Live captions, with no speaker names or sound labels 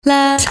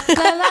La, la,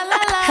 la, la, la.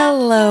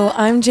 Hello,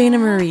 I'm Jana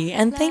Marie,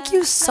 and thank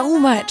you so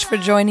much for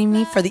joining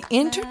me for the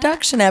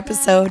introduction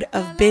episode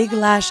of Big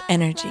Lash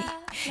Energy.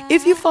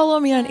 If you follow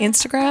me on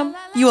Instagram,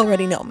 you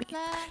already know me.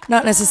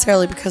 Not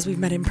necessarily because we've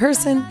met in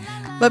person,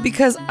 but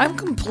because I'm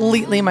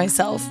completely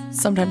myself,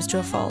 sometimes to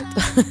a fault,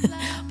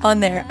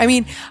 on there. I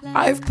mean,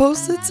 I've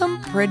posted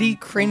some pretty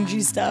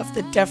cringy stuff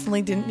that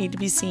definitely didn't need to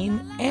be seen,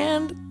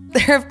 and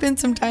there have been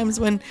some times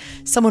when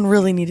someone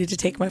really needed to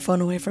take my phone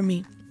away from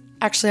me.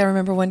 Actually, I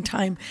remember one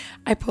time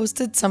I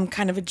posted some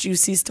kind of a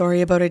juicy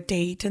story about a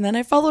date, and then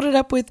I followed it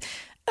up with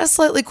a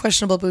slightly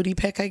questionable booty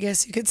pic, I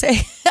guess you could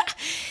say.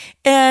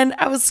 And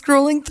I was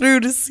scrolling through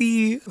to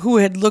see who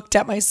had looked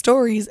at my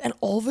stories, and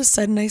all of a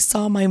sudden I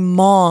saw my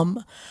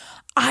mom.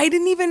 I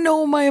didn't even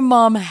know my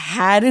mom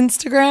had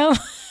Instagram,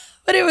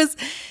 but it was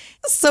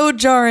so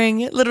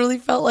jarring. It literally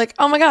felt like,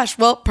 oh my gosh,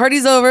 well,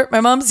 party's over.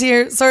 My mom's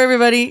here. Sorry,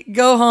 everybody.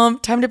 Go home.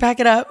 Time to pack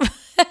it up.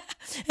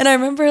 And I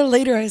remember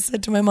later I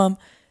said to my mom,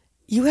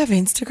 "You have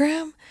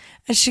Instagram?"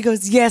 And she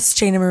goes, "Yes,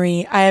 Jana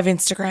Marie, I have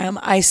Instagram.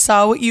 I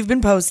saw what you've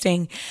been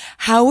posting.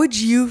 How would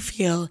you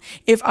feel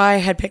if I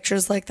had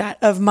pictures like that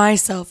of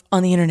myself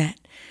on the internet?"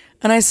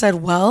 And I said,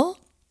 well,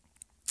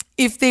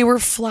 if they were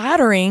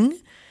flattering,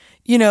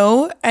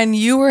 and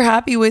you were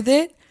happy with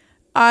it,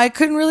 I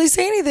couldn't really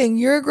say anything.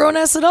 You're a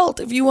grown-ass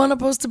adult. If you want to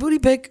post a booty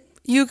pic,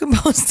 you can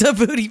post a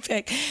booty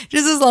pic,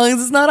 just as long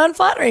as it's not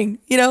unflattering,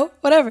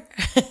 whatever.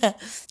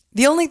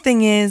 The only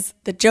thing is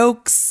the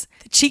jokes,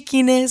 the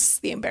cheekiness,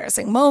 the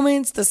embarrassing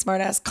moments, the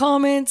smart-ass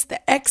comments,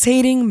 the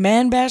ex-hating,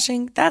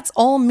 man-bashing, that's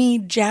all me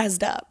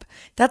jazzed up.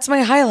 That's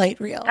my highlight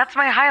reel.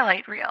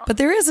 But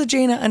there is a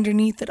Jana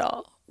underneath it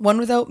all, one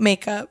without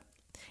makeup,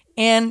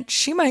 and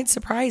she might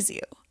surprise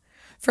you.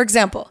 For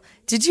example,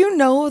 did you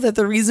know that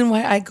the reason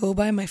why I go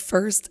by my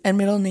first and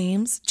middle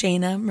names,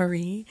 Jana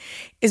Marie,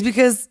 is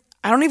because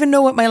I don't even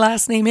know what my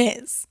last name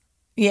is?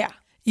 Yeah,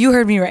 you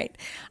heard me right.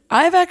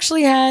 I've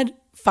actually had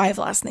 5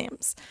 last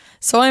names,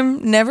 so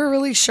I'm never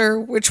really sure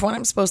which one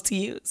I'm supposed to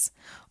use.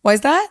 Why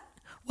is that?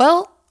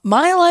 Well,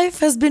 my life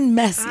has been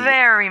messy.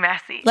 Very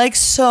messy. Like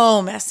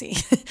so messy.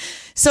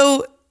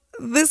 So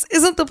this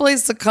isn't the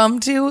place to come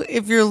to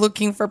if you're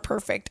looking for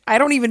perfect. I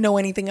don't even know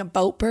anything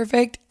about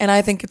perfect, and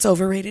I think it's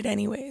overrated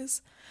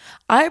anyways.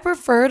 I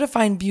prefer to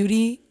find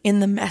beauty in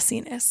the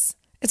messiness.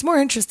 It's more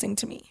interesting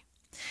to me.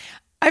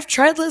 I've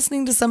tried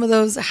listening to some of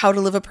those How to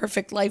Live a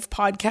Perfect Life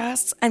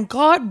podcasts, and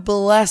God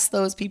bless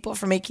those people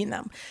for making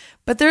them.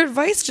 But their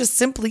advice just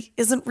simply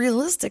isn't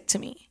realistic to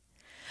me.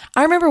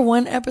 I remember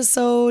one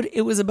episode,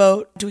 it was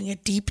about doing a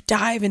deep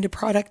dive into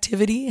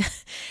productivity,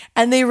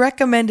 and they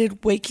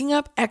recommended waking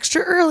up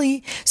extra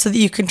early so that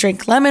you can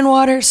drink lemon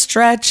water,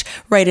 stretch,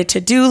 write a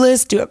to-do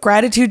list, do a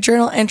gratitude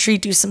journal entry,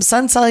 do some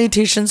sun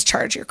salutations,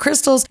 charge your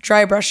crystals,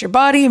 dry brush your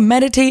body,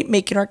 meditate,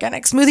 make an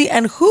organic smoothie,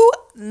 and who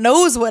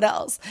knows what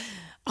else.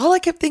 All I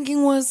kept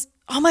thinking was,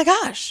 oh my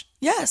gosh,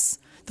 yes,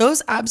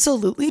 those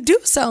absolutely do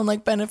sound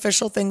like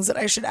beneficial things that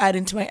I should add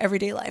into my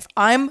everyday life.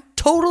 I'm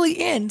totally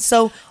in.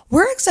 So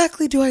where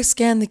exactly do I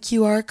scan the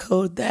QR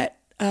code that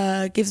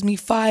gives me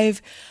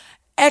 5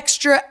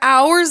 extra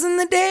hours in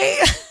the day?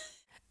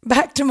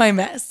 Back to my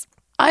mess.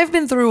 I've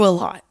been through a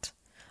lot.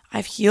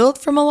 I've healed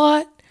from a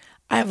lot.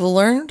 I've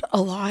learned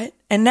a lot.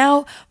 And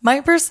now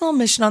my personal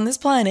mission on this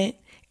planet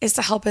is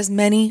to help as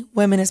many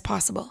women as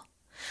possible.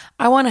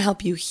 I want to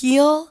help you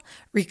heal,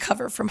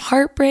 recover from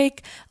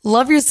heartbreak,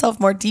 love yourself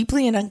more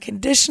deeply and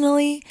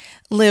unconditionally,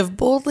 live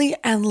boldly,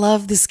 and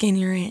love the skin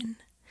you're in.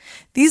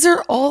 These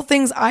are all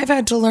things I've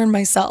had to learn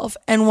myself,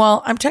 and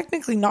while I'm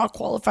technically not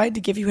qualified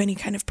to give you any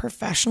kind of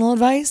professional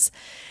advice,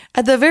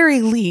 at the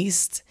very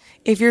least,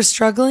 if you're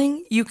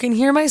struggling, you can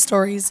hear my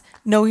stories,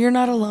 know you're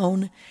not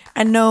alone,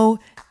 and know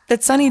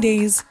that sunny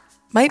days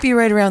might be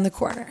right around the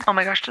corner. Oh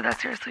my gosh, did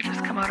that seriously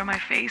just come out of my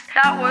face?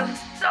 That was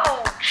so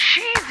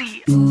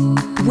cheesy.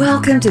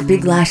 Welcome to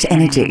Big Lash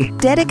Energy,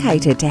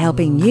 dedicated to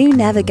helping you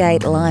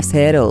navigate life's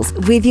hurdles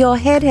with your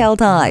head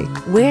held high.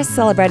 We're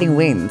celebrating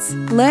wins,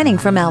 learning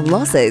from our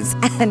losses,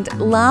 and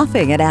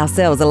laughing at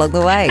ourselves along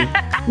the way.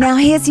 Now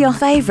here's your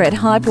favourite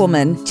hype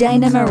woman,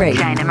 Jana Marie.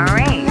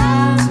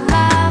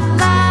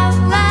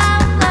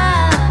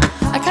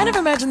 I kind of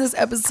imagine this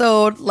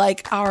episode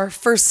like our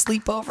first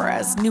sleepover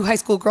as new high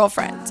school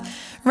girlfriends.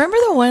 Remember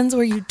the ones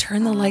where you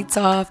turn the lights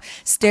off,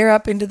 stare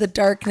up into the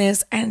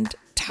darkness, and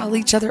tell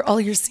each other all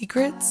your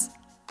secrets?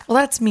 Well,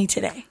 that's me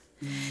today.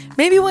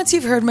 Maybe once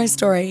you've heard my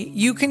story,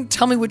 you can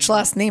tell me which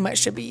last name I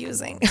should be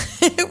using.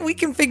 We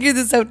can figure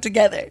this out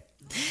together.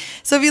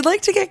 So if you'd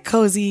like to get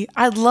cozy,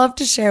 I'd love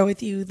to share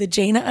with you the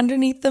Jana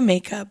underneath the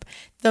makeup,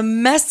 the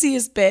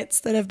messiest bits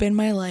that have been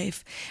my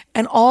life,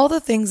 and all the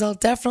things I'll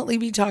definitely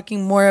be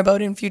talking more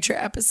about in future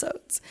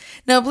episodes.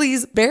 Now,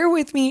 please bear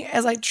with me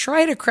as I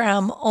try to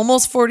cram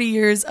almost 40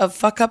 years of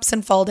fuck-ups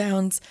and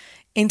fall-downs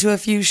into a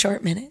few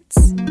short minutes.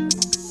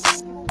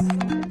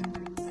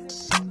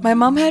 My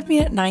mom had me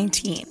at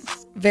 19,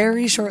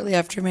 very shortly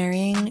after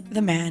marrying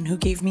the man who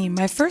gave me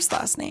my first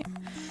last name.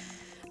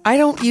 I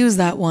don't use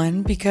that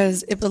one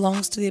because it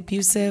belongs to the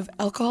abusive,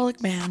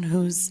 alcoholic man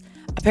who's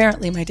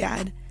apparently my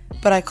dad,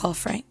 but I call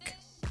Frank.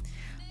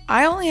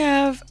 I only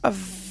have a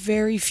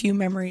very few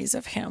memories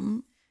of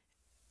him.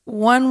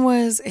 One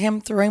was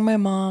him throwing my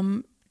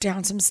mom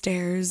down some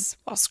stairs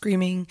while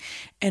screaming,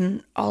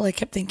 and all I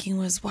kept thinking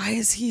was, why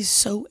is he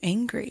so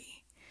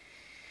angry?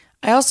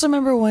 I also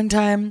remember one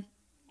time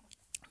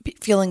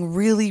feeling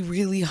really,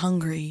 really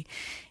hungry,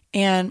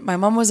 and my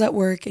mom was at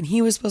work and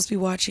he was supposed to be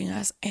watching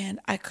us,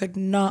 and I could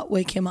not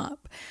wake him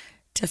up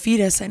to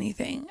feed us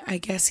anything. I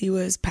guess he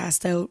was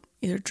passed out,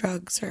 either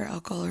drugs or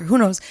alcohol or who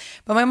knows.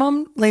 But my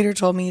mom later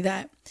told me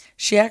that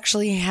she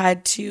actually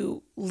had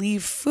to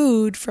leave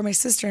food for my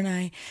sister and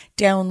I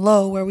down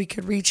low where we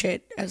could reach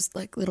it as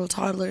like little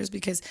toddlers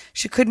because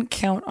she couldn't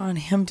count on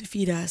him to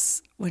feed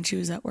us when she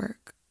was at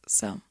work.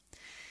 So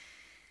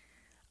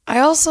I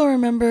also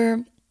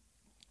remember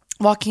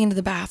walking into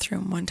the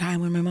bathroom one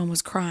time when my mom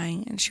was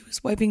crying and she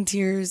was wiping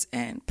tears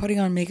and putting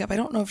on makeup. I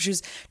don't know if she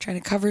was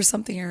trying to cover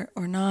something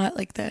or not.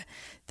 Like the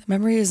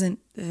memory isn't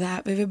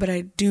that vivid, but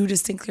I do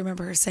distinctly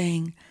remember her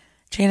saying,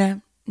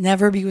 "Jana,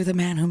 never be with a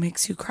man who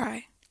makes you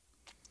cry."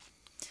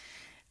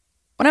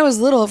 When I was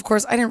little, of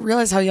course, I didn't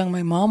realize how young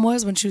my mom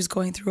was when she was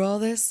going through all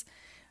this.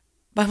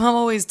 My mom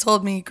always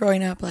told me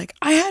growing up, like,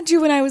 I had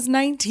you when I was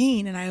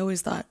 19. And I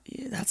always thought,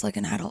 yeah, that's like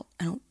an adult.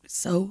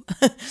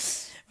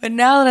 But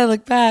now that I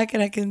look back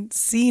and I can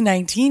see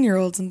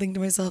 19-year-olds and think to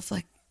myself,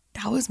 like,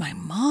 that was my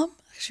mom?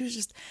 She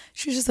was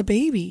just a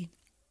baby.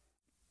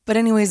 But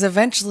anyways,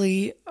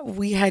 eventually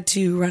we had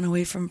to run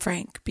away from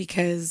Frank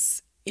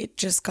because it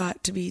just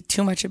got to be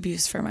too much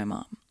abuse for my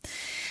mom.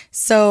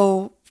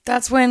 So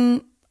that's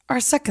when our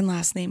second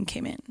last name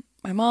came in.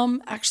 My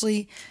mom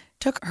actually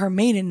took her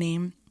maiden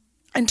name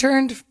and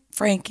turned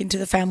Frank into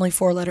the family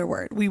 4-letter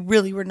word. We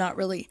really were not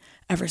really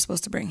ever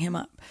supposed to bring him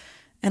up,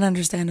 and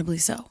understandably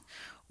so.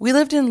 We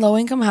lived in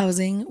low-income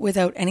housing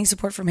without any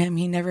support from him.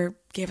 He never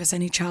gave us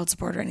any child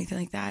support or anything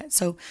like that.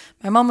 So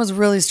my mom was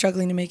really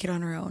struggling to make it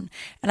on her own.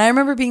 And I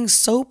remember being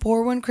so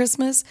poor one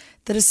Christmas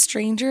that a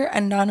stranger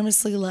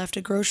anonymously left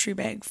a grocery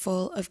bag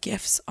full of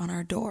gifts on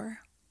our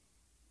door.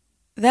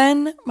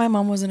 Then my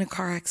mom was in a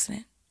car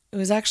accident. It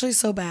was actually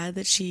so bad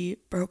that she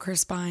broke her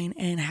spine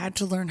and had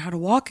to learn how to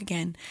walk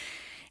again.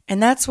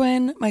 And that's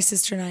when my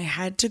sister and I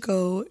had to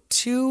go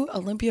to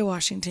Olympia,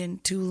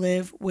 Washington to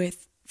live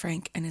with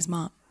Frank and his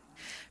mom.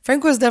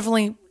 Frank was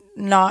definitely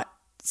not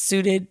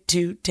suited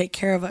to take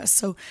care of us.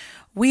 So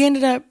we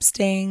ended up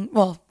staying,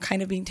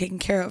 kind of being taken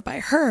care of by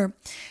her.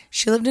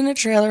 She lived in a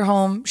trailer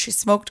home. She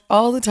smoked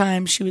all the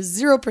time. She was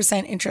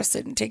 0%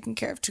 interested in taking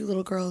care of 2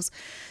 little girls.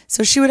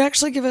 So she would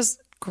actually give us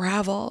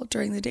gravel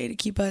during the day to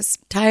keep us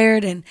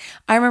tired. And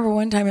I remember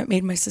one time it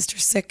made my sister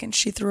sick and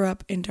she threw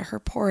up into her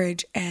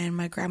porridge. And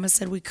my grandma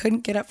said we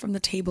couldn't get up from the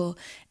table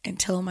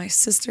until my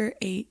sister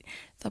ate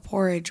the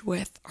porridge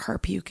with her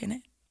puke in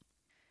it.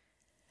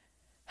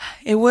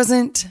 It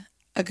wasn't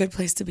a good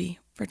place to be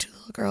for 2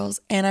 little girls.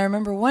 And I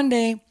remember one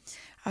day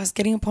I was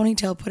getting a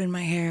ponytail put in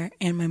my hair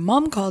and my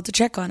mom called to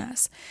check on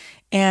us.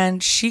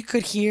 And she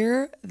could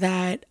hear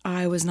that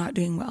I was not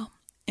doing well.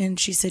 And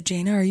she said,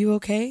 "Jana, are you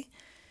okay?"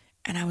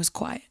 And I was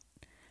quiet.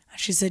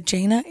 She said,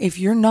 "Jana, if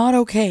you're not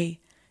okay,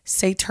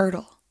 say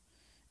turtle."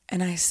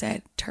 And I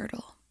said,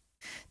 "Turtle."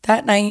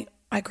 That night,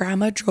 my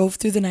grandma drove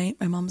through the night,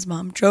 my mom's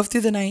mom drove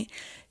through the night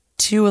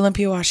to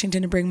Olympia,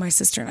 Washington to bring my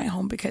sister and I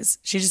home because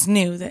she just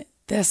knew that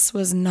this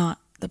was not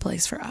the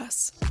place for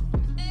us.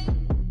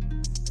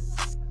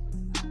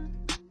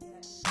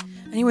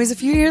 Anyways, a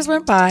few years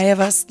went by of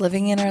us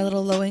living in our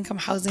little low-income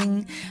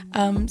housing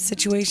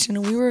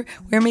situation. We were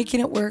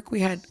making it work. We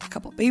had a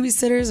couple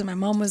babysitters, and my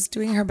mom was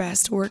doing her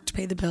best to work to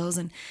pay the bills.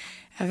 And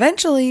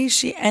eventually,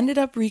 she ended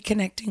up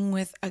reconnecting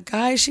with a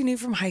guy she knew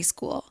from high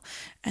school,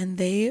 and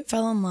they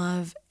fell in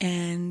love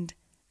and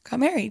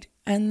got married.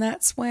 And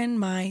that's when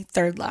my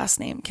third last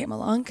name came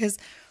along because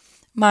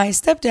my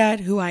stepdad,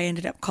 who I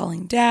ended up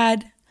calling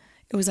Dad,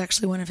 it was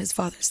actually one of his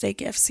Father's Day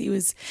gifts. He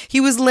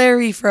was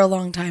Larry for a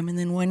long time. And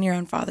then one year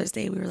on Father's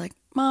Day, we were like,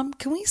 "Mom,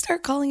 can we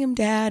start calling him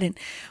Dad?" And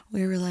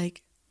we were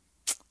like,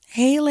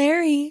 "Hey,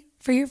 Larry,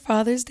 for your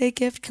Father's Day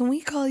gift, can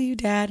we call you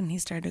Dad?" And he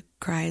started to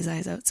cry his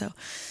eyes out. So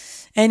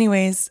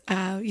anyways,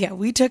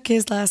 we took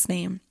his last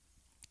name.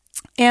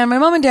 And my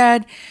mom and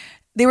dad,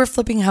 they were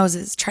flipping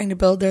houses, trying to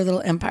build their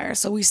little empire.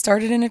 So we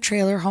started in a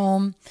trailer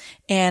home,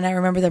 and I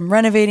remember them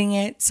renovating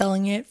it,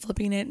 selling it,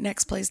 flipping it,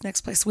 next place.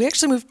 We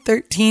actually moved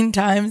 13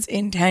 times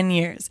in 10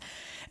 years.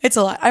 It's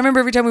a lot. I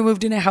remember every time we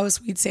moved in a house,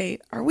 we'd say,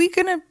 "Are we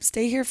going to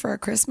stay here for our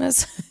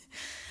Christmas?"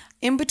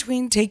 In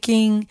between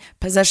taking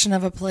possession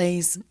of a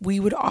place, we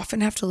would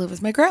often have to live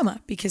with my grandma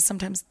because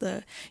sometimes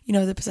the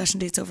possession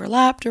dates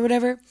overlapped or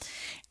whatever.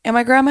 And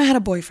my grandma had a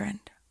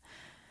boyfriend.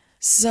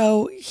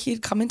 So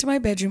he'd come into my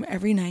bedroom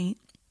every night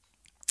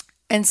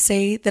and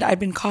say that I'd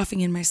been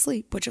coughing in my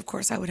sleep, which of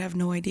course I would have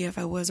no idea if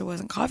I was or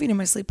wasn't coughing in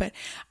my sleep. But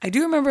I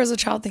do remember as a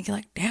child thinking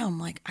like, damn,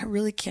 like I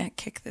really can't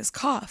kick this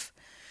cough.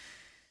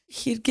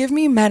 He'd give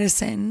me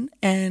medicine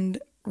and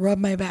rub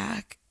my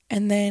back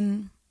and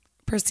then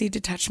proceed to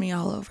touch me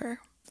all over.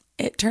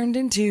 It turned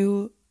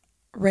into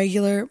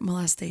regular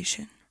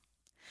molestation.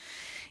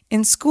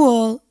 In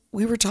school,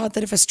 we were taught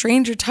that if a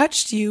stranger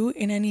touched you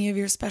in any of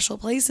your special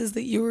places,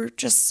 that you were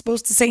just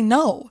supposed to say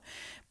no.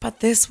 But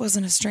this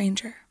wasn't a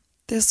stranger.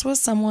 This was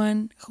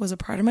someone who was a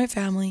part of my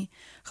family,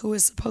 who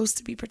was supposed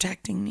to be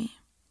protecting me.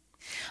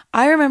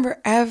 I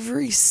remember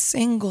every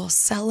single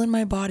cell in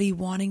my body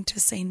wanting to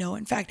say no.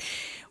 In fact,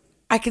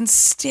 I can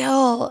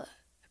still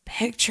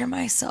picture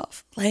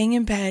myself laying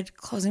in bed,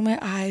 closing my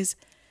eyes,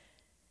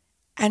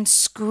 and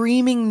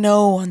screaming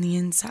no on the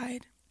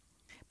inside.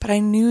 But I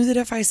knew that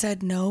if I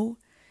said no,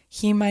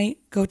 he might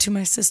go to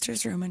my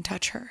sister's room and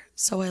touch her,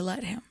 so I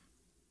let him.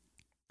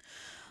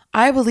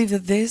 I believe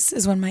that this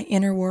is when my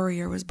inner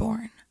warrior was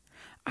born.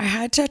 I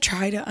had to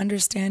try to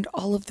understand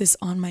all of this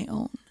on my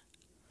own.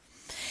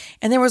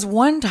 And there was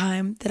one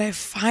time that I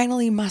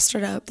finally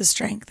mustered up the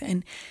strength,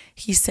 and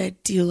he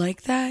said, "Do you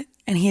like that?"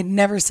 And he had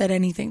never said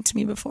anything to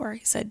me before.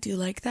 He said, "Do you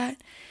like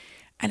that?"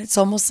 And it's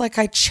almost like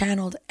I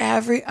channeled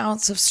every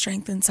ounce of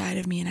strength inside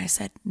of me, and I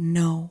said,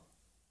 "No."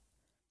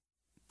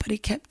 But he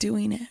kept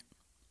doing it.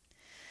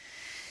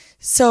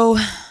 So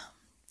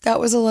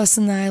that was a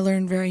lesson that I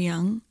learned very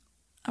young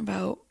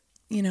about,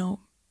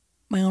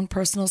 my own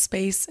personal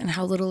space and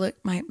how little it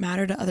might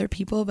matter to other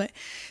people, but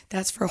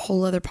that's for a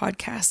whole other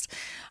podcast.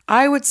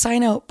 I would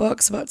sign out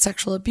books about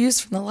sexual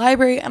abuse from the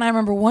library, and I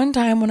remember one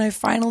time when I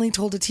finally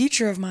told a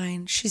teacher of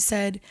mine, she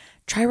said,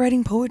 "Try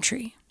writing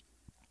poetry."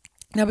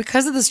 Now,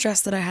 because of the stress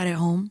that I had at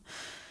home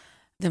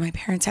that my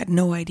parents had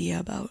no idea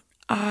about,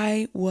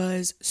 I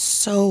was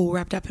so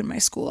wrapped up in my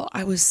school.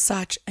 I was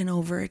such an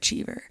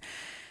overachiever.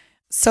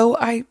 So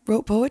I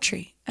wrote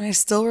poetry, and I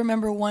still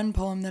remember one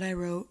poem that I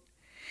wrote.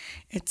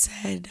 It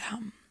said,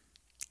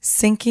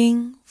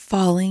 sinking,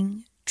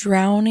 falling,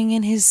 drowning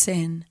in his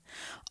sin,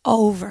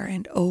 over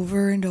and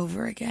over and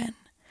over again,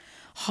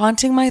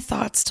 haunting my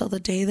thoughts till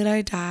the day that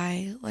I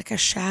die, like a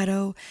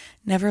shadow,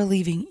 never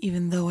leaving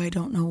even though I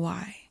don't know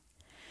why.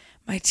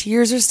 My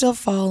tears are still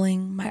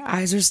falling, my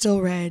eyes are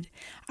still red.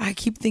 I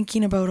keep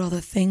thinking about all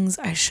the things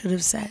I should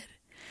have said.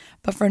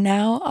 But for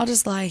now, I'll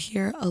just lie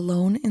here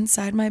alone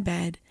inside my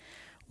bed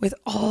with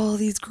all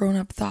these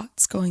grown-up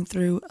thoughts going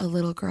through a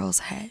little girl's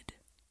head.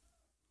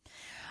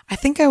 I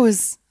think I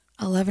was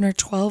 11 or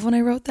 12 when I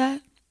wrote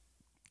that.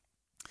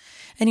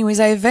 Anyways,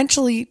 I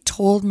eventually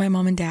told my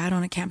mom and dad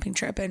on a camping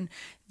trip, and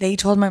they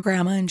told my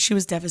grandma, and she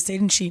was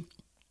devastated, and she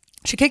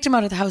kicked him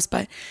out of the house,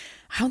 but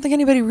I don't think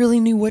anybody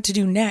really knew what to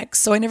do next.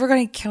 So I never got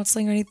any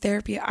counseling or any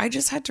therapy. I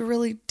just had to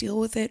really deal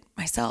with it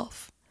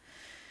myself.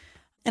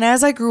 And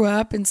as I grew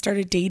up and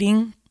started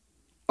dating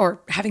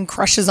or having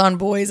crushes on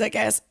boys, I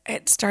guess,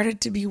 it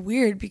started to be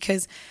weird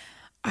because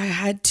I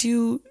had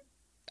to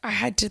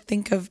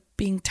think of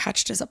being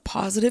touched as a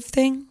positive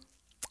thing.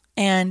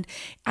 And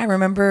I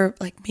remember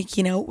like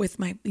making out with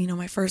my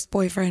first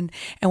boyfriend.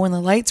 And when the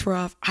lights were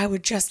off, I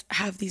would just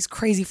have these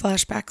crazy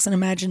flashbacks and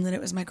imagine that it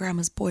was my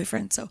grandma's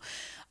boyfriend. So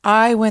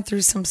I went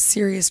through some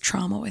serious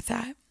trauma with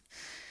that.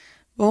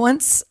 But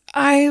once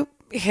I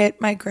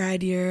hit my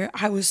grad year,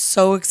 I was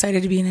so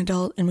excited to be an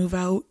adult and move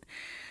out.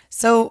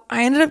 So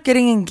I ended up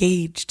getting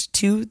engaged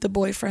to the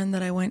boyfriend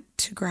that I went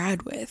to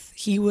grad with.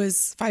 He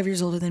was 5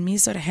 years older than me,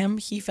 so to him,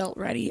 he felt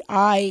ready.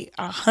 I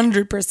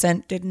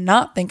 100% did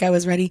not think I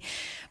was ready.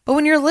 But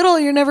when you're little,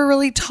 you're never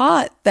really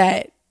taught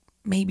that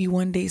maybe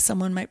one day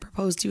someone might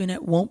propose to you and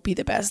it won't be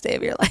the best day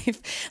of your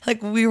life.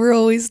 Like we were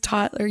always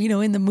taught, or,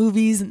 in the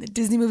movies and the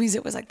Disney movies,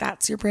 it was like,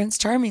 that's your Prince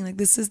Charming. Like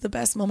this is the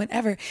best moment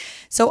ever.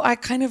 So I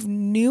kind of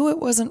knew it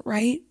wasn't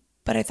right.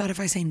 But I thought, if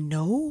I say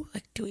no,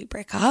 like, do we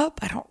break up?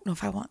 I don't know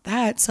if I want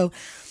that. So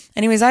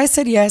anyways, I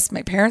said yes.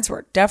 My parents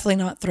were definitely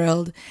not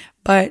thrilled,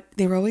 but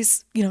they were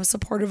always,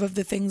 supportive of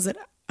the things that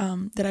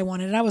I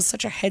wanted. And I was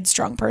such a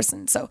headstrong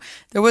person. So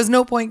there was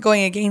no point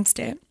going against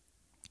it.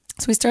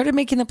 So we started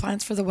making the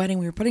plans for the wedding.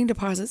 We were putting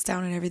deposits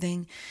down and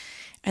everything.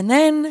 And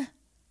then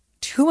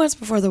 2 months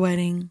before the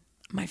wedding,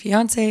 my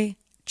fiance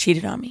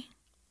cheated on me.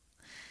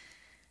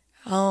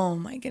 Oh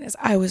my goodness.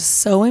 I was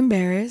so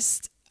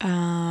embarrassed.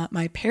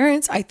 My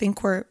parents, I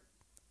think, were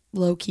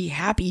low-key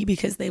happy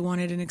because they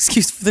wanted an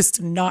excuse for this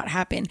to not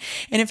happen.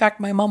 And in fact,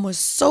 my mom was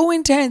so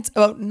intense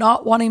about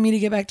not wanting me to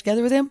get back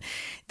together with him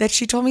that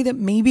she told me that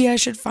maybe I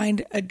should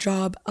find a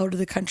job out of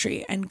the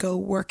country and go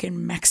work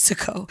in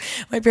Mexico.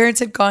 My parents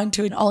had gone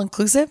to an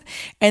all-inclusive,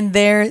 and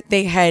there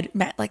they had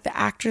met like the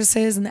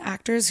actresses and the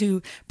actors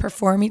who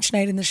perform each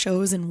night in the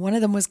shows, and one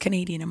of them was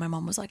Canadian. And my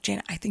mom was like,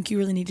 "Jana, I think you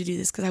really need to do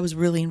this," because I was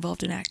really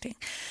involved in acting.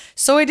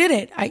 So I did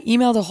it. I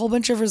emailed a whole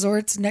bunch of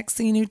resorts. Next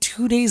thing you knew,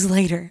 2 days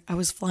later, I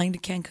was flying to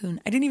Cancun.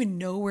 I didn't even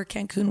know where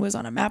Cancun was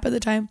on a map at the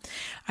time.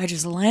 I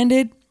just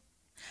landed.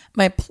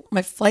 My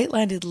flight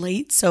landed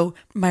late, so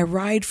my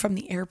ride from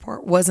the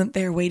airport wasn't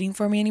there waiting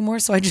for me anymore.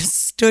 So I just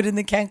stood in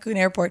the Cancun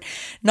airport,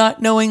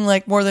 not knowing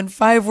like more than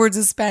 5 words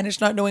of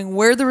Spanish, not knowing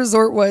where the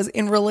resort was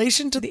in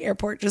relation to the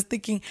airport, just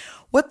thinking,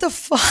 what the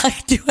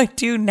fuck do I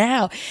do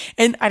now?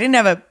 And I didn't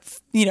have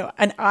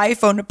an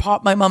iPhone to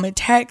pop my mom a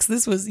text.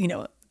 This was,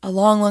 a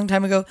long, long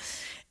time ago.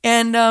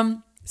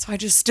 And So I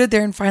just stood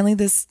there, and finally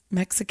this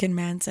Mexican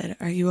man said,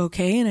 "Are you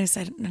okay?" And I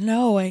said,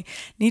 "No, I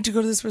need to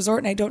go to this resort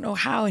and I don't know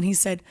how." And he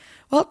said,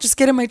 "Well, just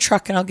get in my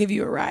truck and I'll give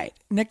you a ride."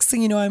 Next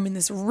thing you know, I'm in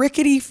this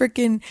rickety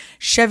freaking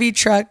Chevy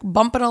truck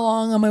bumping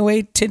along on my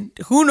way to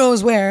who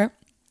knows where.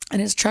 And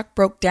his truck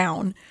broke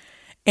down.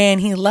 And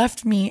he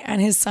left me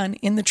and his son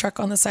in the truck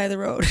on the side of the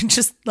road and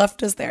just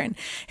left us there. And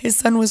his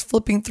son was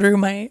flipping through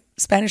my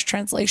Spanish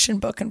translation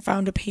book and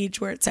found a page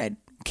where it said,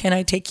 "Can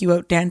I take you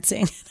out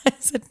dancing?" I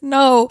said,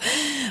 "No."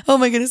 Oh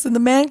my goodness. And the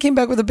man came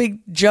back with a big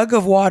jug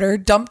of water,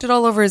 dumped it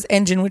all over his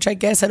engine, which I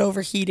guess had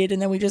overheated.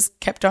 And then we just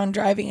kept on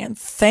driving. And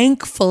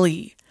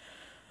thankfully,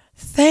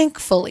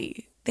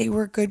 they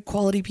were good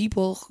quality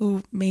people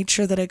who made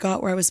sure that I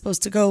got where I was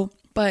supposed to go.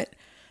 But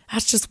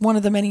that's just one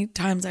of the many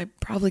times I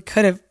probably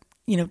could have,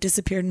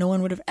 disappeared. No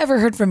one would have ever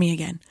heard from me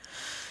again.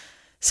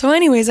 So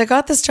anyways, I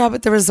got this job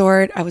at the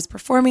resort. I was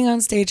performing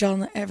on stage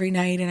every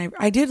night, and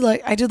I did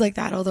like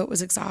that, although it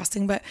was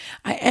exhausting. But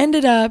I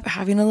ended up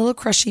having a little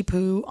crushy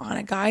poo on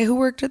a guy who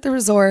worked at the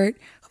resort,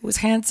 who was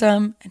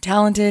handsome and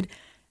talented,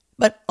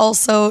 but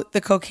also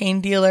the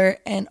cocaine dealer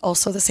and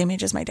also the same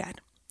age as my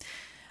dad.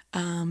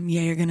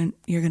 You're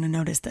gonna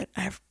notice that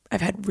I've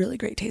had really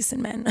great taste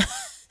in men.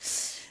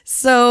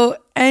 So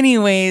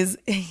anyways,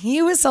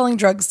 he was selling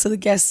drugs to the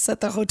guests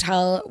at the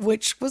hotel,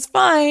 which was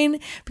fine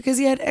because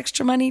he had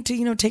extra money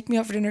to, take me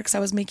out for dinner because I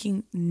was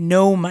making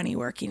no money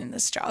working in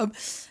this job.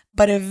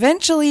 But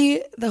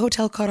eventually the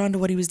hotel caught on to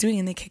what he was doing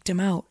and they kicked him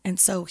out. And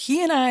so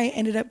he and I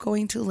ended up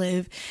going to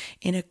live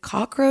in a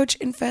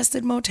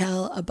cockroach-infested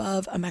motel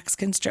above a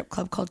Mexican strip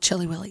club called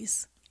Chili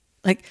Willy's.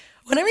 Like,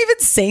 when I'm even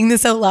saying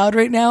this out loud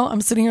right now,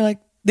 I'm sitting here like,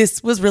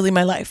 this was really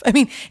my life. I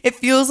mean, it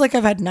feels like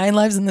I've had 9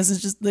 lives and this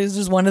is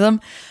just one of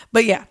them.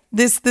 But yeah,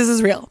 this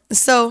is real.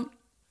 So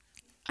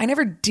I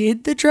never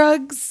did the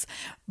drugs,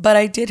 but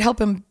I did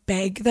help him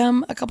beg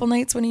them a couple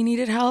nights when he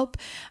needed help.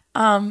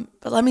 But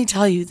let me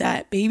tell you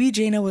that baby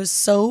Jaina was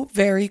so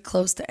very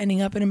close to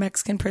ending up in a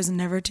Mexican prison,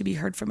 never to be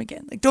heard from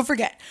again. Like, don't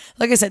forget,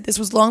 like I said, this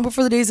was long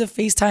before the days of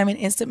FaceTime and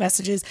instant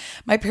messages.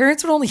 My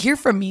parents would only hear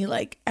from me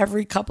like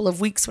every couple of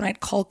weeks when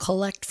I'd call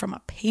collect from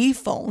a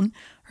payphone.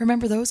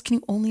 Remember those? Can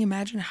you only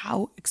imagine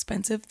how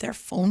expensive their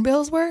phone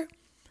bills were?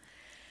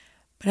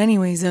 But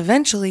anyways,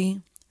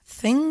 eventually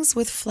things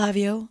with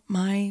Flavio,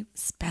 my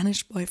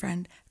Spanish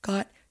boyfriend,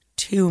 got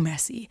too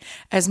messy.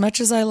 As much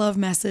as I love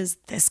messes,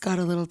 this got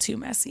a little too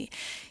messy.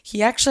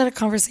 He actually had a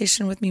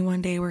conversation with me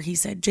one day where he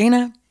said,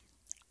 "Jaina,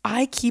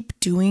 I keep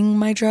doing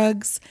my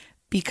drugs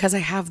because I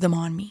have them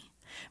on me.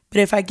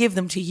 But if I give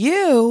them to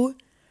you,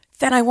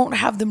 then I won't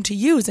have them to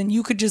use and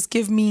you could just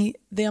give me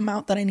the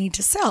amount that I need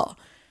to sell."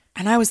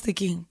 And I was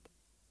thinking,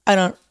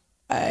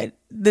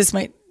 this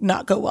might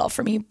not go well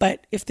for me,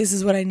 but if this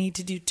is what I need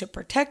to do to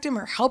protect him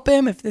or help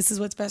him, if this is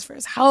what's best for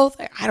his health,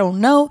 I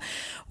don't know.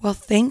 Well,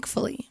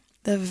 thankfully,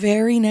 the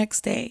very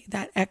next day,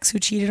 that ex who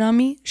cheated on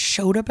me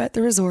showed up at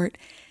the resort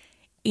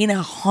in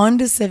a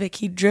Honda Civic.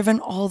 He'd driven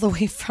all the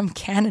way from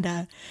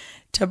Canada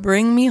to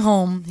bring me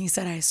home. He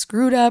said, "I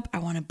screwed up. I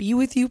want to be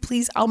with you.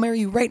 Please, I'll marry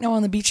you right now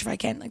on the beach if I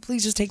can. Like,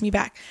 please just take me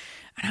back."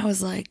 And I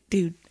was like,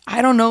 dude,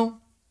 I don't know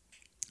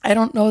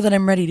that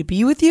I'm ready to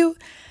be with you,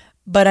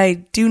 but I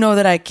do know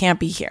that I can't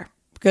be here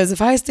because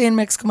if I stay in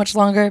Mexico much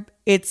longer,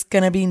 it's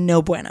going to be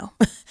no bueno.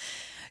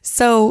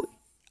 So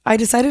I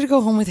decided to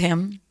go home with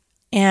him,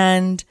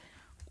 and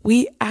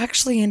we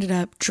actually ended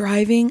up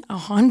driving a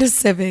Honda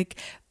Civic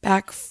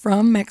back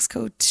from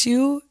Mexico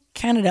to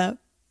Canada.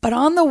 But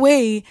on the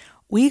way,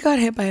 we got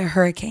hit by a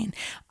hurricane.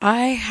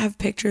 I have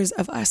pictures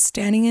of us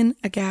standing in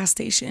a gas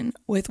station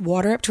with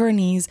water up to our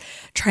knees,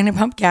 trying to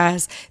pump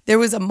gas. There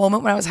was a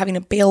moment when I was having to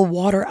bail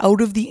water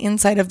out of the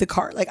inside of the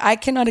car. Like, I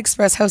cannot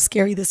express how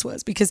scary this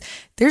was because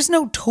there's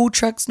no tow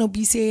trucks, no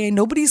BCAA.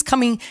 Nobody's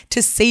coming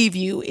to save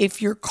you if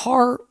your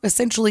car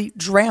essentially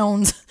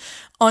drowns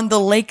on the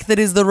lake that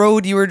is the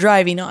road you were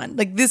driving on.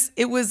 Like this,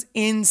 it was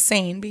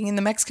insane being in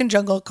the Mexican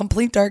jungle,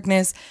 complete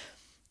darkness,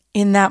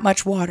 in that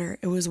much water.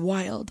 It was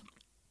wild.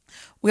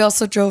 We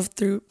also drove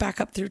back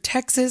up through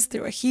Texas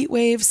through a heat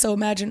wave. So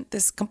imagine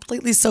this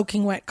completely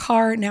soaking wet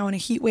car now in a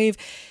heat wave.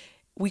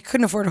 We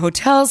couldn't afford a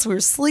hotel, so we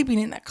were sleeping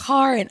in that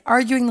car and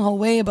arguing the whole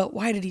way about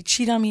why did he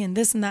cheat on me and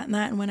this and that and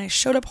that. And when I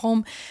showed up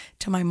home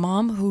to my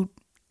mom, who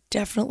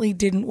definitely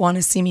didn't want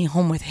to see me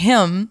home with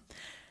him,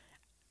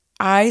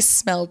 I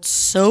smelled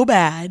so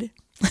bad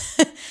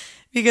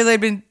because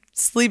I'd been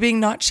sleeping,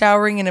 not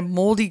showering in a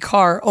moldy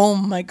car. Oh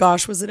my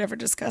gosh, was it ever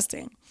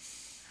disgusting.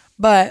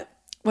 But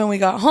when we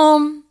got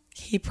home,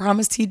 he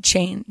promised he'd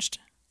changed.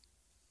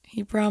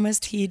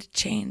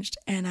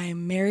 And I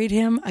married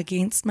him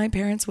against my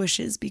parents'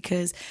 wishes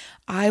because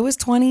I was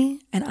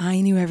 20 and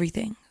I knew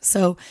everything.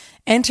 So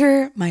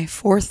enter my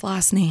 4th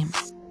last name.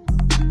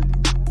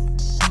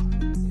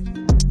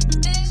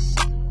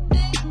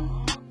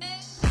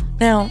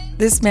 Now,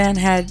 this man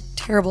had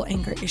terrible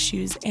anger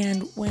issues.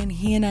 And when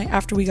he and I,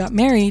 after we got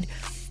married,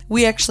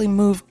 we actually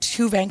moved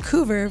to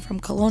Vancouver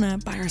from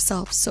Kelowna by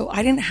ourselves. So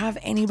I didn't have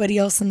anybody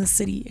else in the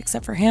city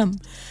except for him.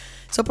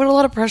 So it put a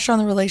lot of pressure on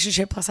the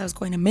relationship. Plus I was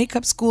going to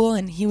makeup school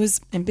and he was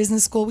in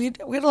business school. We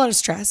had a lot of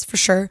stress for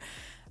sure,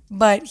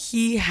 but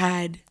he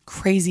had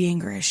crazy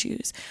anger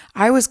issues.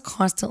 I was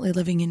constantly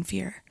living in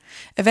fear.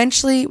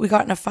 Eventually we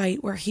got in a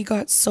fight where he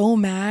got so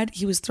mad,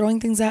 he was throwing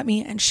things at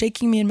me and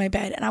shaking me in my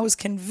bed. And I was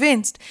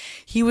convinced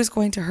he was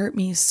going to hurt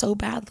me so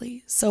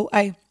badly. So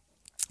I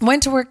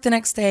went to work the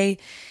next day.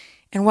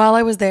 And while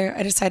I was there,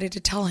 I decided to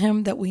tell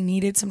him that we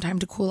needed some time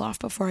to cool off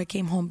before I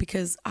came home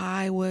because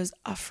I was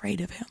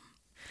afraid of him.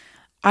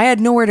 I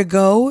had nowhere to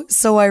go,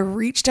 so I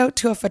reached out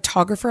to a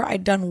photographer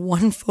I'd done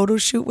one photo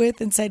shoot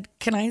with and said,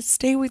 "Can I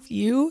stay with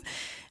you?"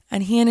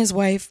 And he and his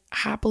wife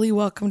happily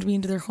welcomed me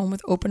into their home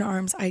with open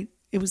arms.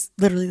 It was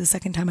literally the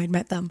second time I'd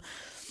met them.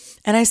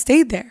 And I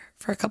stayed there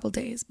for a couple of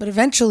days. But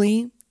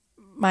eventually,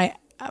 my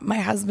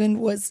husband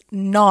was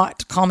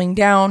not calming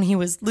down. He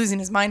was losing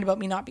his mind about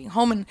me not being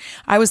home, and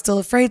I was still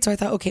afraid. So I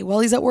thought, okay, while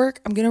he's at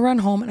work, I'm going to run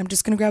home and I'm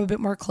just going to grab a bit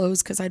more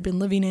clothes because I'd been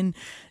living in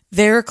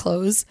their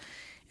clothes.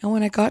 And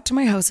when I got to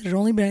my house, it had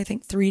only been, I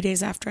think, 3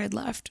 days after I'd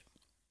left.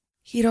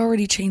 He'd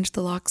already changed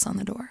the locks on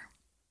the door.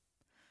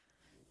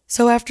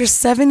 So after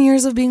 7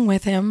 years of being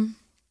with him,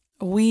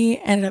 we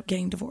ended up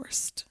getting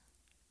divorced.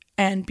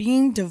 And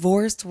being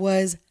divorced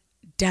was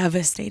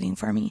devastating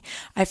for me.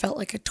 I felt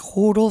like a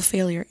total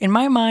failure. In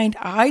my mind,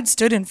 I'd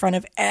stood in front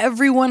of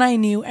everyone I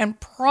knew and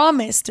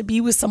promised to be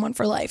with someone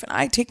for life. And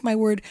I take my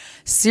word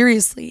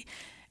seriously,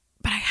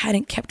 but I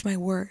hadn't kept my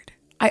word.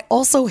 I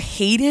also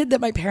hated that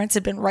my parents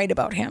had been right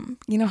about him.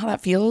 You know how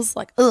that feels?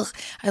 Like, ugh,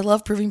 I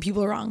love proving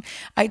people wrong.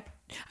 I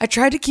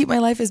tried to keep my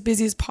life as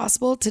busy as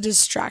possible to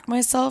distract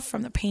myself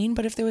from the pain.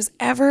 But if there was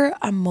ever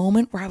a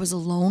moment where I was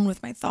alone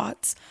with my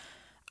thoughts,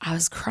 I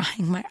was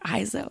crying my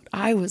eyes out.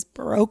 I was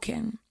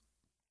broken.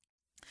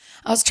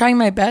 I was trying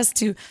my best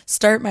to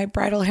start my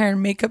bridal hair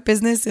and makeup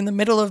business in the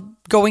middle of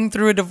going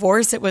through a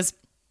divorce. It was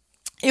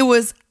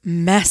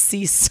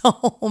messy,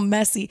 so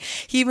messy.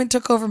 He even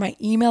took over my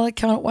email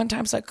account at one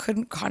time so I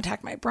couldn't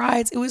contact my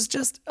brides. It was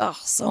just,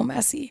 so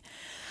messy.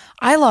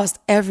 I lost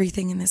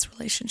everything in this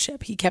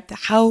relationship. He kept the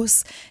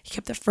house, he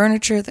kept the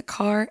furniture, the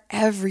car,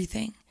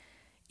 everything.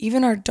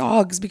 Even our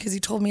dogs, because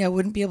he told me I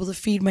wouldn't be able to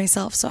feed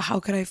myself, so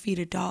how could I feed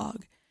a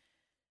dog?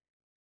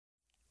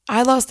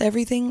 I lost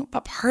everything,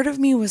 but part of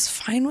me was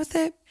fine with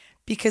it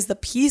because the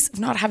peace of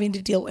not having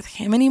to deal with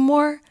him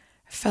anymore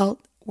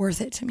felt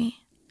worth it to me.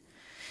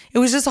 It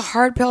was just a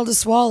hard pill to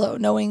swallow,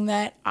 knowing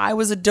that I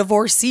was a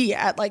divorcee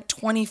at like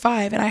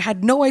 25 and I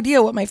had no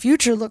idea what my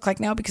future looked like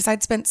now because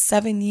I'd spent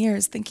 7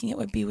 years thinking it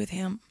would be with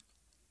him.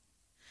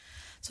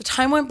 So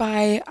time went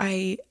by.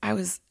 I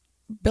was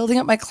building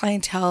up my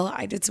clientele.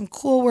 I did some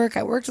cool work.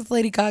 I worked with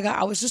Lady Gaga.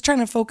 I was just trying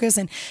to focus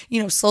and,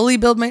 slowly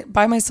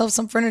buy myself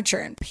some furniture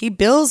and pay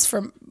bills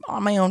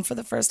on my own for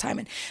the first time.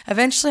 And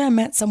eventually I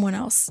met someone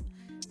else.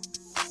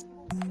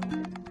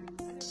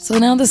 So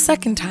now the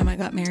second time I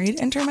got married,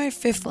 enter my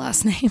 5th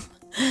last name,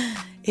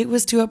 it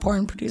was to a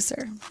porn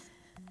producer.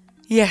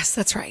 Yes,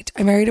 that's right.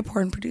 I married a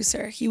porn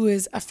producer. He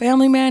was a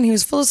family man. He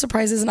was full of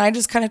surprises. And I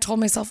just kind of told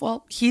myself,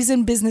 well, he's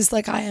in business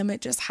like I am.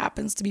 It just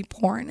happens to be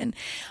porn. And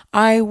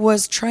I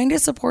was trying to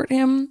support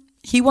him.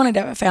 He wanted to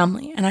have a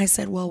family. And I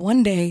said, well,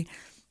 one day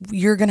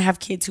you're going to have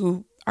kids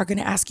who are going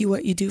to ask you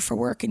what you do for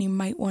work and you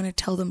might want to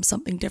tell them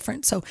something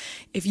different. So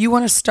if you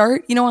want to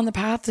start, on the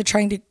path to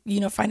trying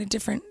to, find a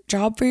different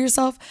job for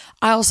yourself,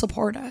 I'll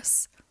support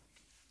us,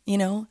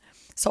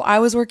 So I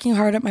was working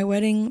hard at my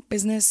wedding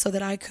business so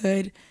that I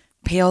could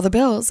pay all the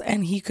bills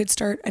and he could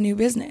start a new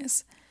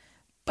business.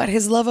 But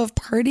his love of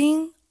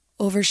partying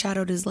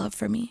overshadowed his love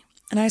for me.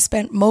 And I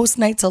spent most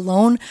nights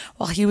alone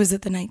while he was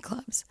at the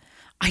nightclubs.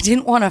 I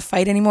didn't want to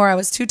fight anymore. I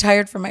was too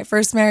tired from my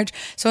first marriage.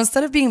 So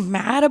instead of being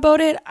mad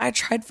about it, I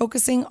tried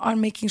focusing on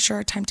making sure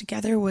our time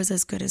together was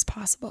as good as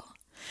possible.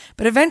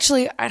 But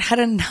eventually I'd had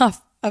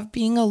enough of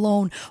being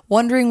alone,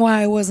 wondering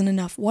why I wasn't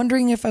enough,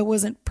 wondering if I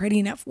wasn't pretty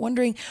enough,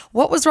 wondering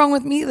what was wrong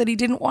with me that he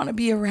didn't want to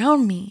be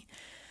around me.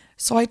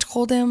 So I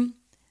told him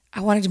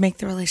I wanted to make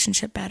the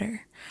relationship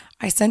better.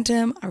 I sent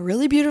him a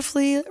really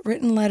beautifully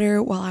written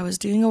letter while I was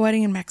doing a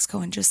wedding in Mexico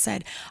and just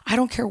said, I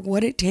don't care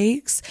what it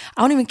takes.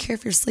 I don't even care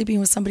if you're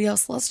sleeping with somebody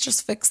else. Let's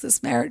just fix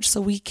this marriage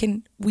so we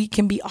can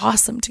be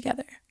awesome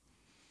together.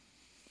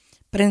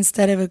 But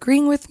instead of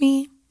agreeing with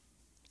me,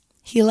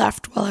 he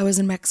left while I was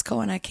in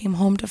Mexico and I came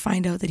home to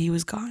find out that he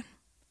was gone.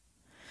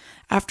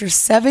 After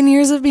 7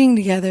 years of being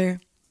together,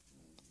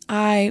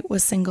 I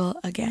was single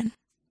again.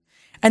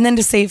 And then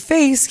to save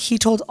face, he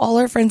told all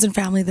our friends and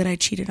family that I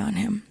cheated on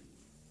him.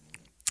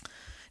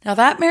 Now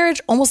that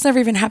marriage almost never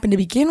even happened to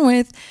begin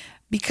with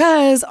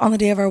because on the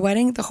day of our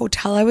wedding, the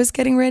hotel I was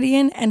getting ready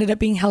in ended up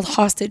being held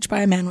hostage by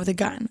a man with a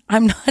gun.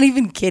 I'm not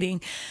even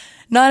kidding.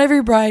 Not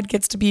every bride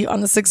gets to be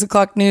on the 6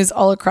 o'clock news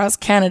all across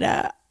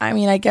Canada. I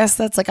mean, I guess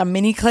that's like a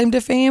mini claim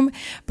to fame,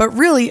 but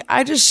really,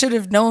 I just should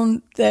have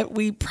known that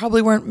we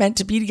probably weren't meant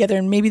to be together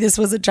and maybe this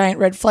was a giant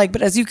red flag.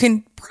 But as you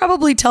can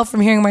probably tell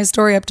from hearing my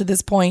story up to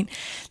this point,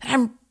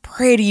 I'm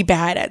pretty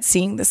bad at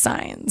seeing the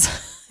signs.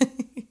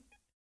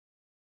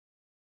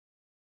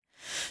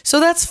 So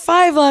that's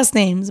 5 last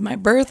names: my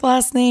birth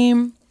last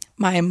name,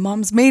 my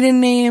mom's maiden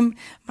name,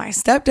 my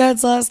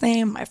stepdad's last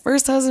name, my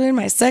first husband,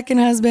 my second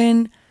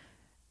husband.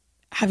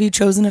 Have you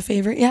chosen a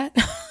favorite yet?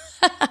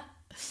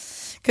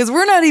 Because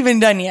we're not even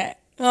done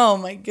yet. Oh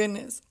my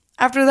goodness.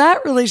 After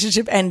that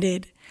relationship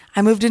ended,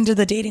 I moved into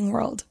the dating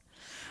world.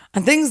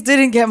 And things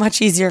didn't get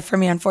much easier for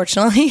me,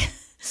 unfortunately.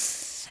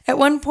 At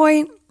one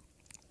point,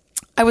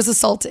 I was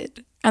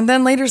assaulted and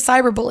then later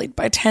cyberbullied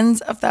by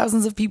tens of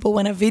thousands of people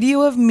when a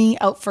video of me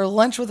out for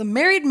lunch with a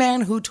married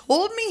man who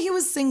told me he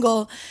was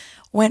single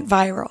went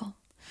viral.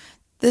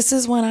 This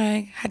is when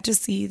I had to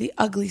see the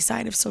ugly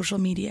side of social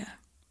media.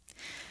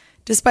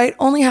 Despite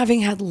only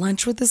having had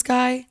lunch with this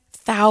guy,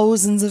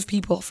 thousands of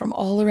people from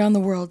all around the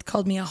world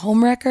called me a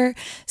homewrecker.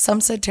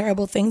 Some said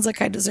terrible things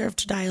like I deserved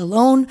to die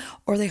alone,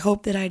 or they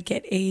hoped that I'd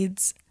get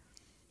AIDS.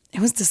 It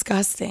was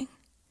disgusting.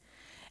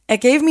 It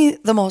gave me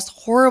the most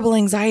horrible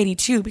anxiety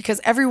too,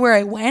 because everywhere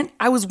I went,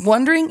 I was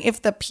wondering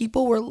if the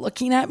people were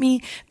looking at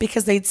me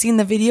because they'd seen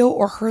the video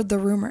or heard the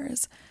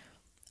rumors.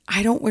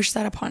 I don't wish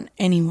that upon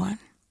anyone.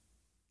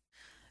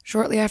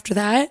 Shortly after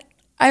that,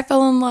 I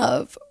fell in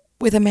love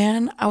with a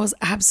man I was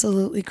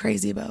absolutely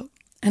crazy about.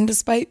 And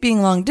despite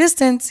being long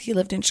distance, he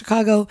lived in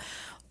Chicago,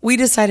 we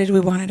decided we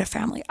wanted a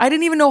family. I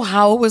didn't even know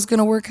how it was going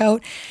to work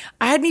out.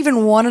 I hadn't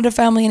even wanted a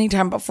family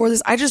anytime before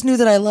this. I just knew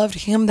that I loved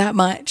him that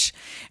much.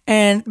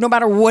 And no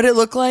matter what it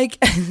looked like,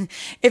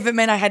 if it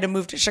meant I had to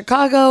move to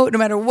Chicago, no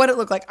matter what it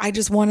looked like, I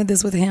just wanted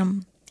this with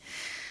him.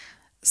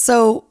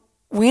 So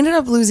we ended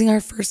up losing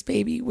our first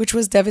baby, which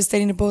was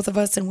devastating to both of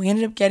us. And we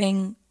ended up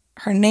getting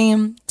her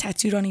name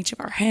tattooed on each of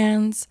our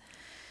hands.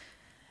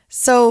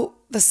 So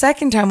the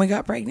second time we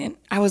got pregnant,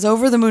 I was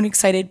over the moon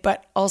excited,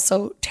 but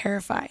also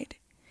terrified.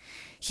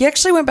 He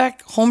actually went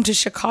back home to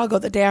Chicago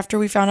the day after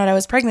we found out I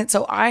was pregnant.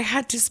 So I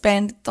had to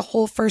spend the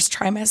whole first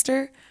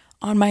trimester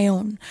on my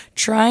own,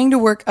 trying to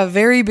work a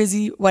very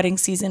busy wedding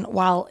season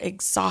while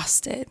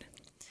exhausted.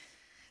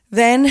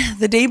 Then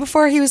the day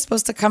before he was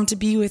supposed to come to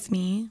be with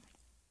me,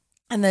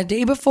 and the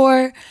day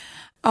before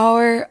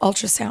our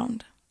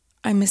ultrasound,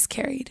 I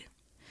miscarried.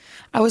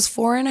 I was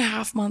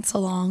 4.5 months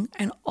along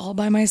and all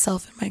by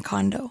myself in my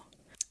condo.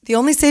 The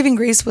only saving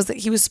grace was that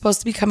he was supposed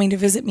to be coming to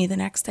visit me the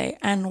next day.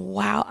 And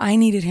wow, I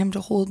needed him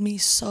to hold me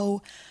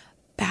so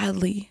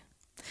badly.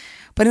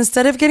 But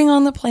instead of getting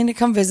on the plane to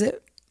come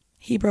visit,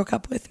 he broke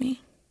up with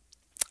me.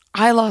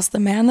 I lost the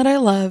man that I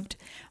loved,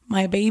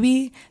 my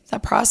baby, the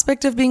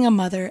prospect of being a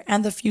mother,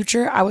 and the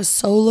future I was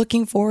so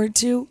looking forward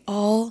to,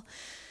 all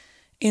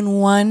in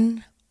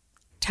one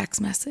text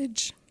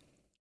message.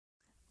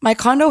 My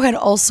condo had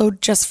also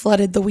just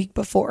flooded the week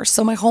before,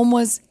 so my home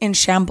was in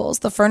shambles.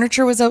 The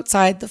furniture was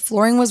outside, the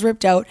flooring was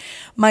ripped out,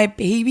 my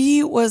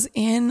baby was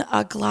in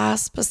a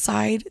glass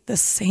beside the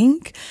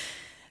sink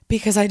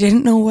because I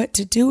didn't know what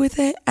to do with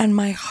it, and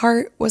my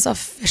heart was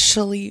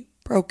officially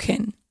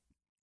broken.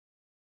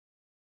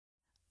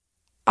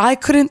 I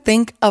couldn't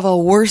think of a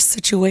worse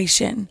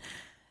situation.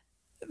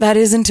 That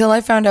is until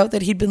I found out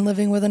that he'd been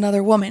living with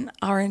another woman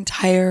our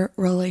entire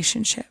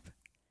relationship.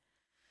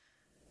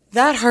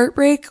 That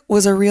heartbreak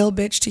was a real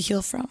bitch to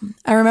heal from.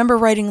 I remember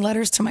writing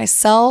letters to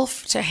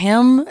myself, to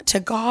him, to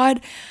God,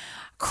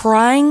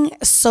 crying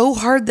so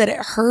hard that it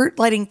hurt,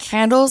 lighting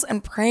candles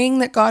and praying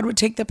that God would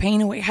take the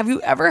pain away. Have you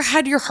ever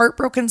had your heart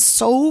broken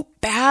so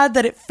bad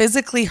that it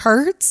physically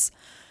hurts?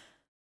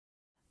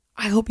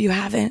 I hope you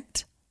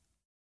haven't.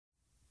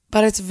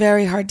 But it's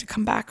very hard to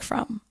come back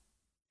from.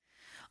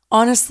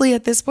 Honestly,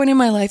 at this point in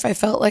my life, I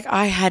felt like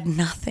I had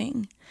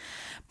nothing.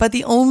 But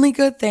the only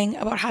good thing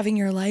about having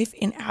your life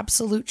in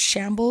absolute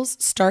shambles,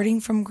 starting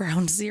from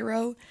ground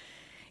zero,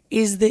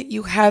 is that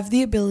you have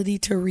the ability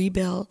to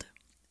rebuild.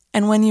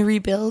 And when you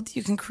rebuild,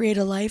 you can create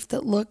a life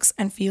that looks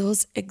and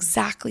feels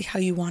exactly how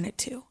you want it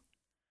to.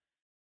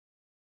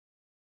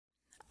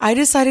 I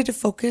decided to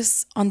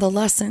focus on the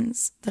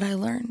lessons that I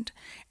learned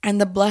and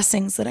the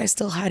blessings that I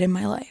still had in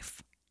my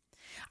life.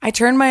 I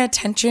turned my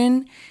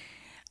attention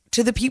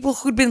to the people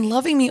who'd been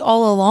loving me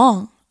all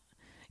along.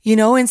 You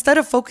know, instead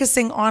of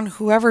focusing on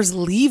whoever's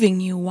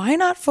leaving you, why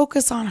not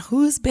focus on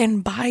who's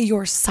been by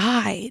your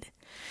side?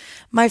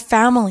 My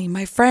family,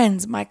 my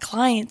friends, my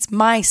clients,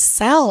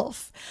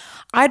 myself.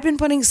 I'd been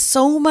putting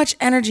so much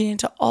energy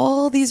into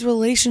all these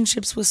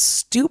relationships with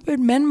stupid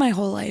men my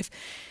whole life,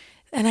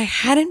 and I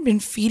hadn't been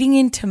feeding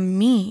into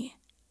me.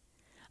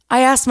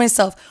 I asked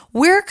myself,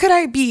 where could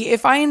I be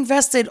if I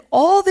invested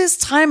all this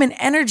time and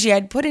energy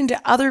I'd put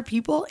into other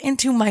people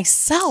into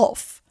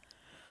myself?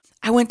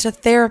 I went to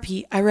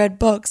therapy, I read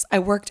books, I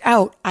worked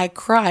out, I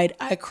cried.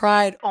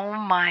 Oh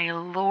my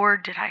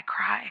Lord, did I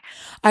cry?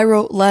 I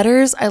wrote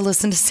letters, I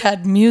listened to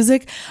sad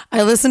music,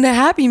 I listened to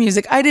happy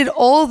music. I did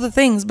all the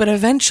things, but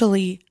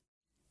eventually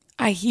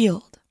I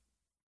healed.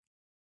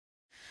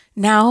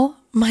 Now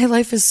my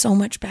life is so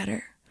much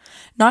better.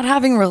 Not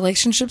having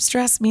relationship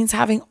stress means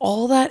having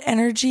all that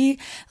energy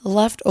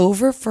left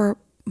over for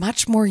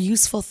much more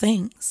useful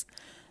things.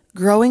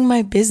 Growing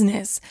my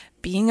business,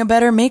 being a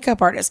better makeup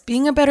artist,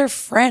 being a better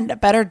friend, a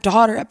better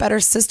daughter, a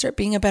better sister,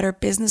 being a better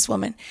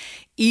businesswoman,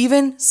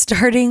 even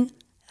starting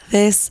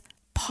this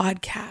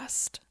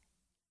podcast.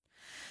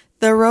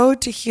 The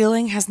road to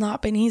healing has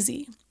not been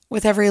easy.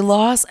 With every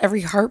loss,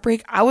 every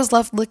heartbreak, I was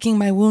left licking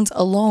my wounds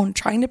alone,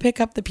 trying to pick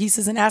up the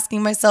pieces and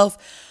asking myself,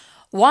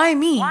 why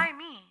me? Why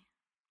me?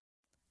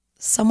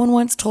 Someone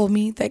once told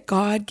me that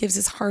God gives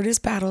his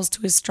hardest battles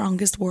to his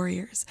strongest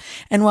warriors.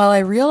 And while I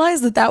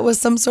realized that that was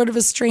some sort of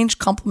a strange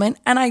compliment,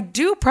 and I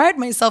do pride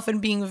myself in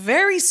being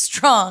very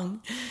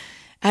strong,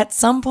 at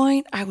some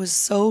point I was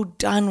so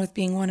done with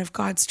being one of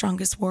God's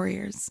strongest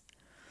warriors.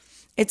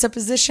 It's a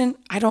position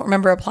I don't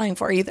remember applying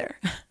for either.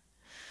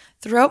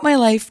 Throughout my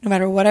life, no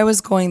matter what I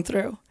was going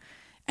through,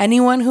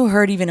 anyone who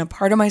heard even a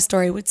part of my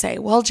story would say,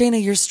 well, Jana,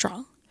 you're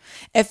strong.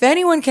 If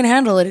anyone can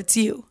handle it, it's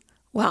you.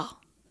 Well,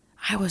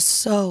 I was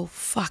so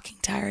fucking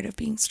tired of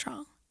being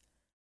strong.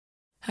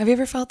 Have you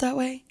ever felt that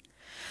way?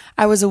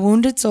 I was a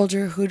wounded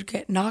soldier who'd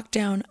get knocked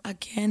down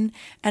again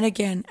and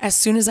again as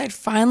soon as I'd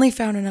finally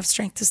found enough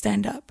strength to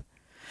stand up.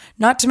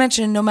 Not to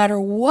mention, no matter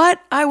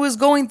what I was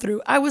going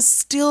through, I was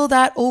still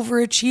that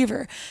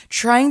overachiever,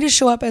 trying to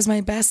show up as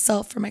my best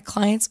self for my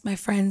clients, my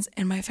friends,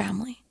 and my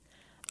family.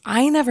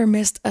 I never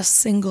missed a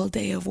single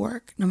day of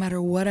work, no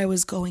matter what I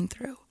was going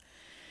through.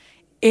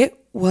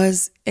 It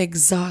was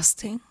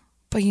exhausting,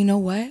 but you know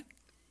what?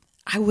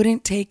 I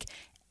wouldn't take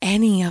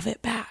any of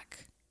it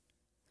back.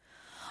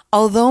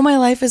 Although my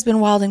life has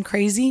been wild and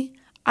crazy,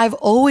 I've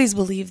always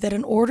believed that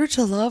in order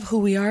to love who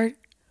we are,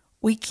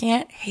 we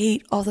can't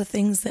hate all the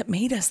things that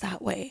made us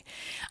that way.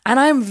 And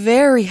I'm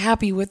very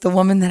happy with the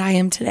woman that I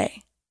am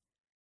today.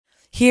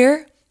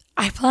 Here,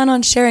 I plan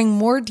on sharing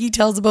more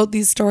details about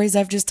these stories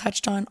I've just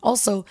touched on,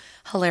 also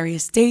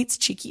hilarious dates,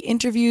 cheeky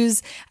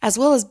interviews, as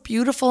well as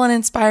beautiful and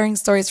inspiring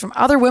stories from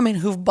other women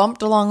who've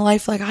bumped along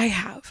life like I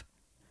have.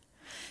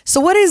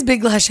 So what is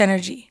Big Lash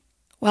Energy?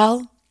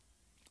 Well,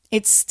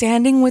 it's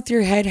standing with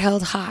your head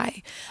held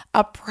high,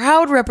 a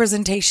proud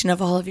representation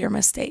of all of your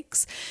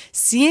mistakes,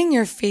 seeing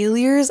your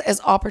failures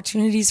as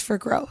opportunities for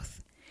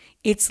growth.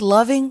 It's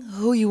loving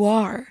who you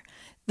are,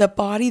 the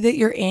body that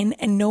you're in,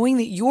 and knowing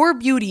that your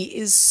beauty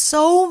is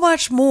so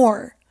much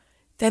more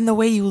than the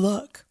way you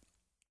look.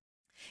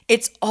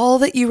 It's all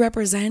that you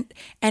represent,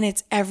 and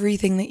it's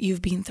everything that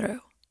you've been through.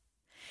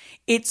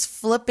 It's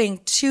flipping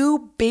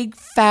 2 big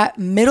fat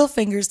middle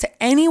fingers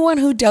to anyone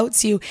who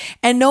doubts you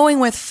and knowing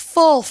with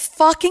full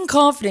fucking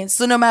confidence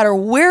that no matter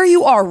where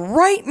you are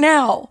right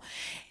now,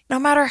 no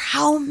matter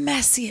how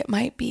messy it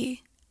might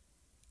be,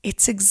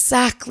 it's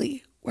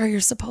exactly where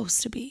you're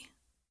supposed to be.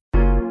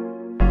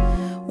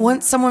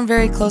 Once someone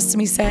very close to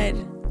me said,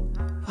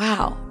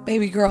 wow,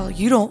 baby girl,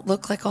 you don't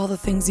look like all the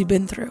things you've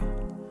been through.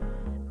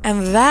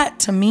 And that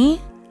to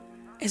me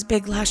is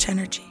Big Lash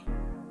Energy.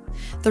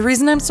 The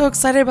reason I'm so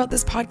excited about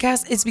this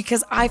podcast is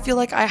because I feel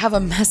like I have a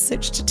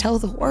message to tell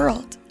the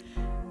world.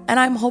 And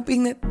I'm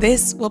hoping that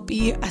this will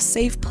be a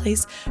safe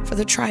place for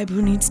the tribe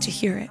who needs to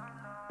hear it.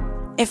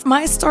 If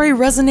my story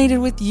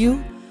resonated with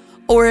you,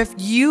 or if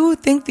you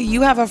think that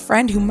you have a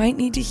friend who might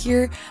need to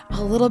hear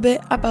a little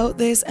bit about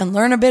this and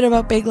learn a bit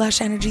about Big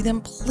Lash Energy,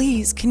 then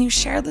please, can you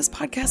share this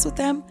podcast with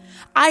them?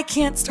 I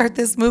can't start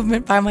this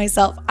movement by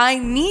myself. I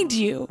need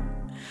you.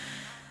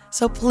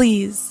 So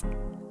please,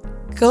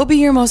 go be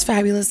your most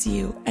fabulous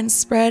you and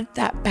spread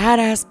that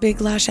badass Big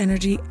Lash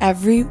energy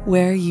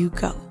everywhere you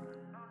go.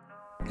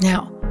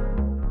 Now,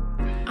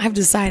 I've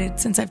decided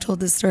since I've told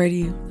this story to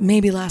you,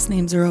 maybe last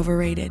names are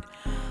overrated.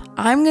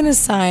 I'm going to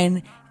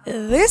sign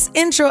this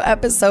intro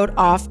episode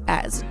off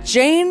as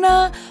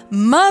Jana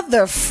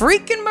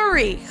Motherfreaking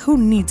Marie. Who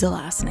needs a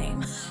last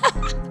name?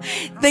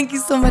 Thank you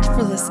so much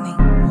for listening.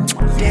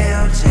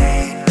 Damn,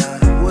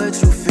 Jana, would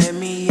you fit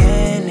me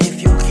in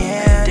if you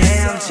can?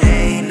 Damn,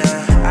 Jana,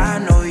 I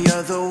know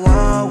you're the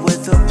one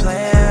with the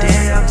plan.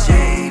 Damn,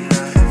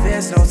 Jana,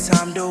 there's no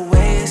time to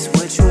waste.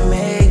 Would you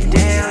make?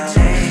 Damn,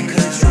 Jana,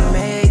 could you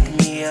make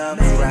me up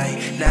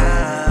right now?